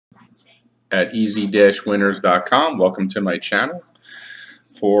at easy-winners.com. Welcome to my channel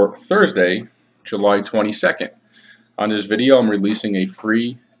for Thursday, July 22nd. On this video, I'm releasing a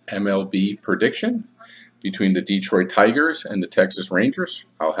free MLB prediction between the Detroit Tigers and the Texas Rangers.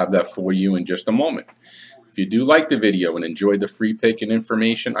 I'll have that for you in just a moment. If you do like the video and enjoy the free pick and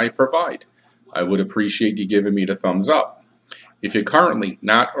information I provide, I would appreciate you giving me the thumbs up. If you're currently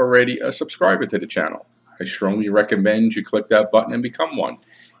not already a subscriber to the channel, I strongly recommend you click that button and become one.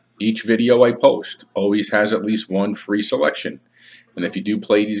 Each video I post always has at least one free selection. And if you do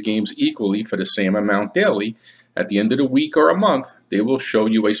play these games equally for the same amount daily, at the end of the week or a month, they will show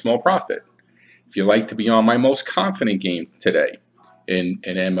you a small profit. If you'd like to be on my most confident game today in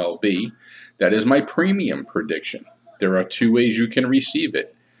MLB, that is my premium prediction. There are two ways you can receive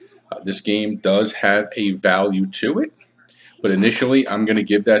it. This game does have a value to it, but initially I'm going to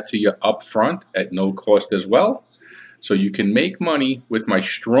give that to you up front at no cost as well. So you can make money with my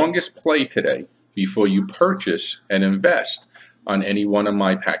strongest play today before you purchase and invest on any one of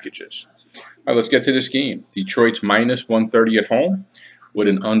my packages. All right, let's get to this game. Detroit's minus 130 at home with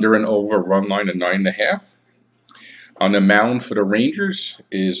an under and over run line of 9.5. On the mound for the Rangers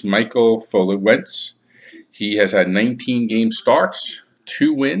is Michael Folewentz. He has had 19 game starts,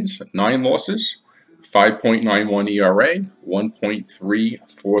 2 wins, 9 losses, 5.91 ERA,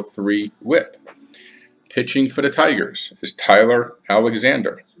 1.343 WHIP. Pitching for the Tigers is Tyler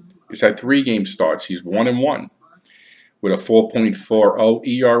Alexander. He's had 3 game starts. He's 1-1 with a 4.40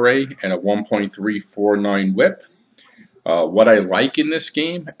 ERA and a 1.349 WHIP. What I like in this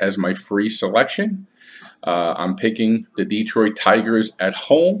game as my free selection, I'm picking the Detroit Tigers at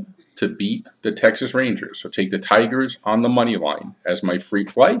home to beat the Texas Rangers. So take the Tigers on the money line as my free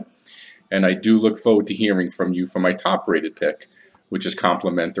play. And I do look forward to hearing from you for my top rated pick, which is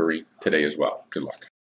complimentary today as well. Good luck.